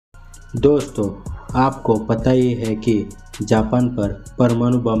दोस्तों, आपको पता ही है कि जापान पर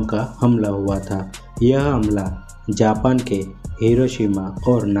परमाणु बम का हमला हुआ था। यह हमला जापान के हिरोशिमा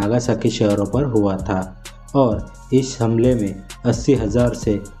और नागासाकी शहरों पर हुआ था और इस हमले में 80,000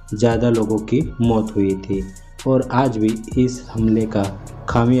 से ज़्यादा लोगों की मौत हुई थी और आज भी इस हमले का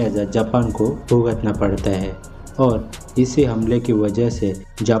खामियाजा जापान को भुगतना पड़ता है। और इसी हमले की वजह से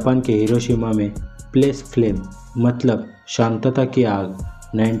जापान के हिरोशिमा में प्लेस फ्लेम मतलब शांतता की आग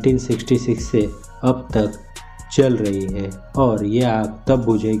 1966 से अब तक चल रही है और यह आग तब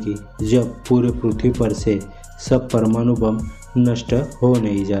बुझेगी जब पूरे पृथ्वी पर से सब परमाणु बम नष्ट हो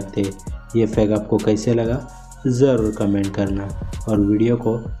नहीं जाते। ये फैक्ट आपको कैसे लगा ज़रूर कमेंट करना और वीडियो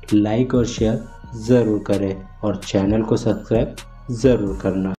को लाइक और शेयर ज़रूर करें और चैनल को सब्सक्राइब ज़रूर करना।